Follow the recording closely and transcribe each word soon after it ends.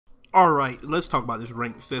Alright, let's talk about this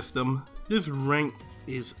rank system. This rank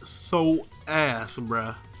is so ass,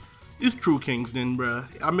 bruh. It's TruekIngsDen, bruh.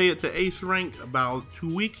 I made it to ace rank about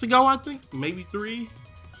 2 weeks ago, I think. Maybe 3.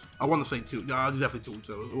 I want to say 2. No, it's definitely 2,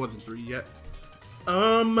 so it wasn't 3 yet.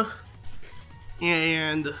 And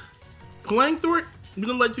playing through it, I'm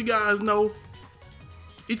gonna let you guys know,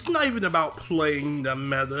 it's not even about playing the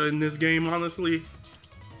meta in this game, honestly.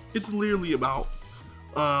 It's literally about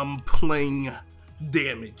playing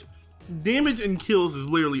damage. Damage and kills is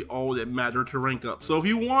literally all that matter to rank up. So if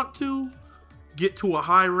you want to get to a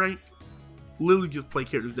high rank, literally just play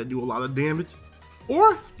characters that do a lot of damage,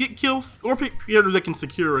 or get kills, or pick characters that can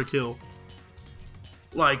secure a kill.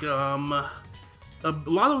 Like a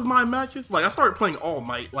lot of my matches, like I started playing All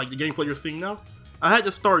Might, like the gameplay you're seeing now. I had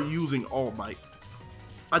to start using All Might.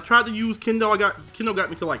 I tried to use Kindle. Kindle got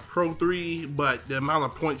me to like Pro 3, but the amount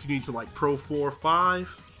of points you need to like Pro 4 or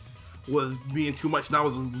 5 was being too much. And I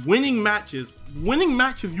was winning matches. Winning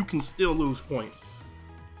matches, you can still lose points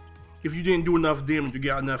if you didn't do enough damage to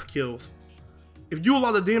get enough kills. If you do a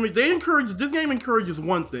lot of damage, this game encourages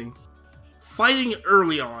one thing: fighting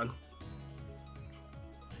early on.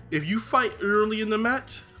 If you fight early in the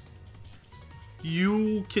match,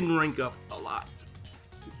 you can rank up a lot.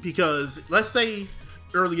 Because let's say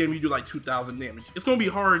early game you do like 2,000 damage. It's gonna be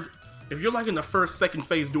hard if you're like in the first, second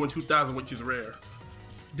phase doing 2,000, which is rare.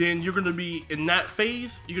 Then you're gonna be in that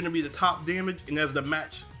phase. You're gonna be the top damage, and as the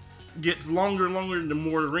match gets longer and longer, the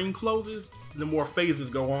more the ring closes, the more phases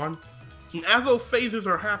go on. And as those phases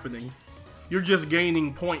are happening, you're just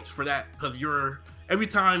gaining points for that, because every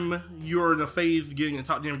time you're in a phase getting the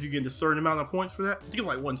top damage, you get a certain amount of points for that. I think it's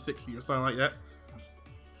like 160 or something like that.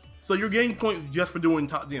 So you're gaining points just for doing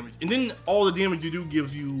top damage. And then all the damage you do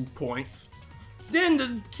gives you points. Then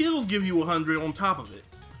the kills give you 100 on top of it.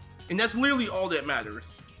 And that's literally all that matters.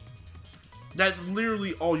 That's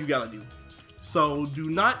literally all you gotta do. So do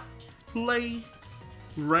not play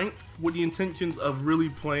ranked with the intentions of really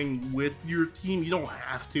playing with your team. You don't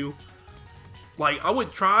have to. Like, I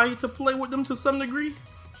would try to play with them to some degree,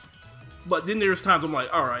 but then there's times I'm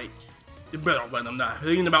like, alright, you better let them not.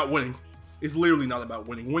 It ain't about winning. It's literally not about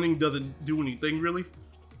winning. Winning doesn't do anything, really.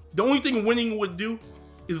 The only thing winning would do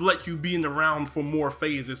is let you be in the round for more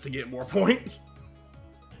phases to get more points.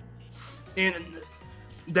 And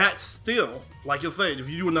that's still, like I said, if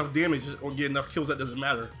you do enough damage or get enough kills, that doesn't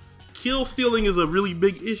matter. Kill stealing is a really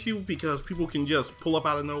big issue because people can just pull up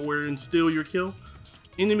out of nowhere and steal your kill.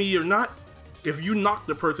 Enemy or not, if you knock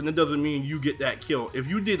the person, it doesn't mean you get that kill. If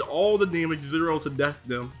you did all the damage, 0 to death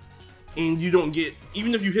them, and you don't get,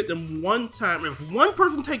 even if you hit them one time, if one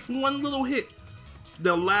person takes one little hit,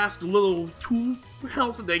 the last little 2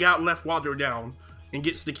 health that they got left while they're down and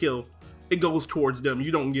gets the kill, it goes towards them.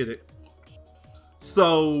 You don't get it.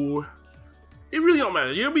 So it really don't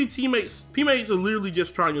matter. You'll be teammates. Teammates are literally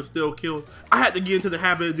just trying to steal kills. I had to get into the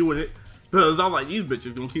habit of doing it because I was like, these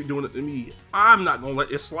bitches gonna keep doing it to me. I'm not gonna let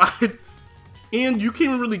this slide. And you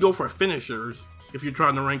can't really go for finishers if you're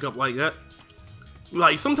trying to rank up like that.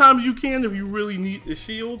 Like, sometimes you can if you really need the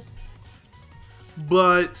shield,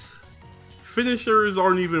 but finishers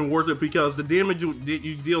aren't even worth it because the damage that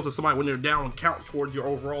you deal to somebody when they're down count towards your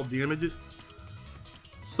overall damages.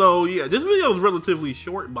 So yeah, this video is relatively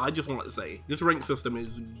short, but I just want to say, this rank system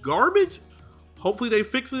is garbage. Hopefully they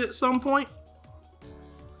fix it at some point.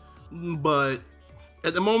 But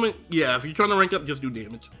at the moment, yeah, if you're trying to rank up, just do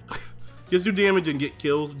damage. Just do damage and get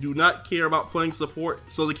kills. Do not care about playing support.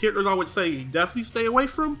 So the characters I would say definitely stay away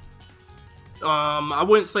from. I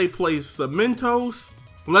wouldn't say play Cementos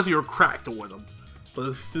unless you're cracked with them.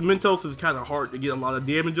 But Cementos is kind of hard to get a lot of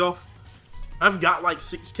damage off. I've got like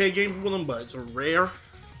 6K games with them, but it's rare.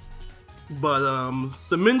 But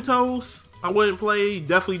Cementos, I wouldn't play.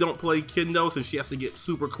 Definitely don't play Kendo since she has to get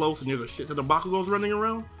super close and there's a shit ton of Bakugos running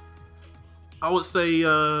around. I would say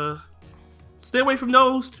stay away from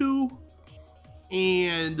those two.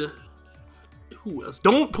 And who else?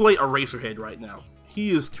 Don't play Eraserhead right now.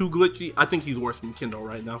 He is too glitchy. I think he's worse than Kendo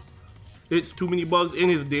right now. It's too many bugs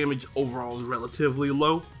and his damage overall is relatively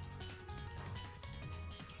low.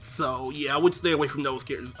 So yeah, I would stay away from those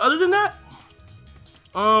characters. Other than that,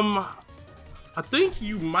 I think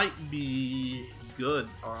you might be good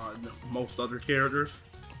on most other characters.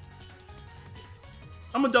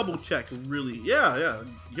 I'm gonna double check, really. Yeah,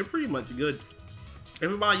 you're pretty much good.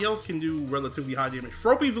 Everybody else can do relatively high damage.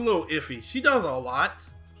 Froppy's a little iffy. She does a lot,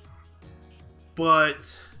 but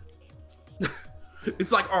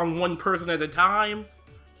it's like on one person at a time,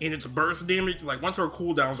 and it's burst damage. Like once her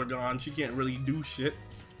cooldowns are gone, she can't really do shit.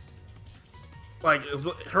 Like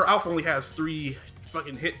her alpha only has 3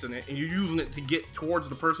 fucking hits in it, and you're using it to get towards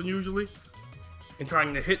the person usually. and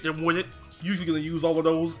trying to hit them with it. Usually gonna use all of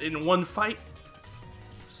those in one fight.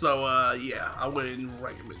 So yeah, I wouldn't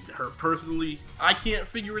recommend her personally. I can't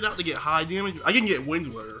figure it out to get high damage. I can get wins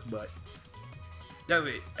with her, but that's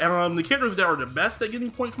it. And the characters that are the best at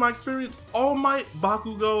getting points from my experience: All Might,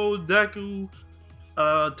 Bakugo, Deku,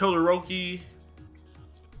 Todoroki,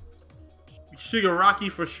 Shigaraki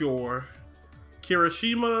for sure,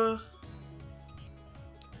 Kirishima,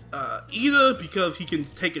 Ida because he can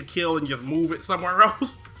take a kill and just move it somewhere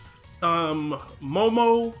else,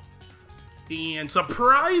 Momo, and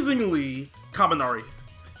surprisingly, Kaminari.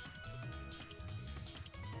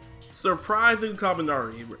 Surprising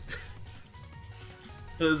Kaminari.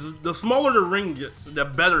 Because the smaller the ring gets, the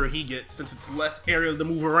better he gets, since it's less areas to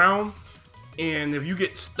move around. And if you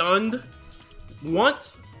get stunned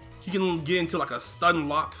once, he can get into like a stun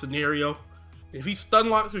lock scenario. If he stun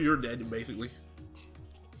locks you, you're dead, basically.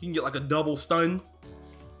 He can get like a double stun.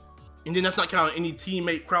 And then that's not counting any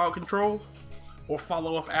teammate crowd control or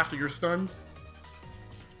follow up after you're stunned.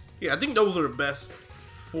 Yeah, I think those are the best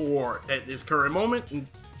four at this current moment, and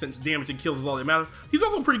since damage and kills is all that matters. He's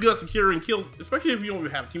also pretty good at securing kills, especially if you don't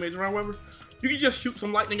even have teammates around, whatever. You can just shoot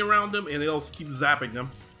some lightning around them and they'll keep zapping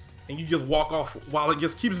them. And you just walk off while it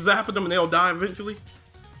just keeps zapping them and they'll die eventually.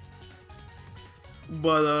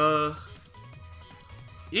 But,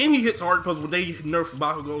 and he hits hard because when they nerfed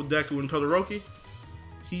Bakugo, Deku, and Todoroki,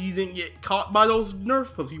 he didn't get caught by those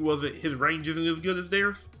nerfs because his range isn't as good as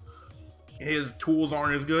theirs. His tools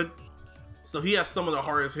aren't as good. So he has some of the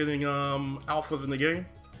hardest hitting alphas in the game.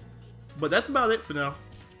 But that's about it for now.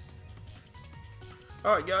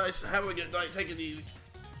 Alright guys, have a good night. Take it easy.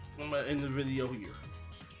 I'm going to end the video here.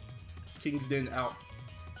 Kingsden out.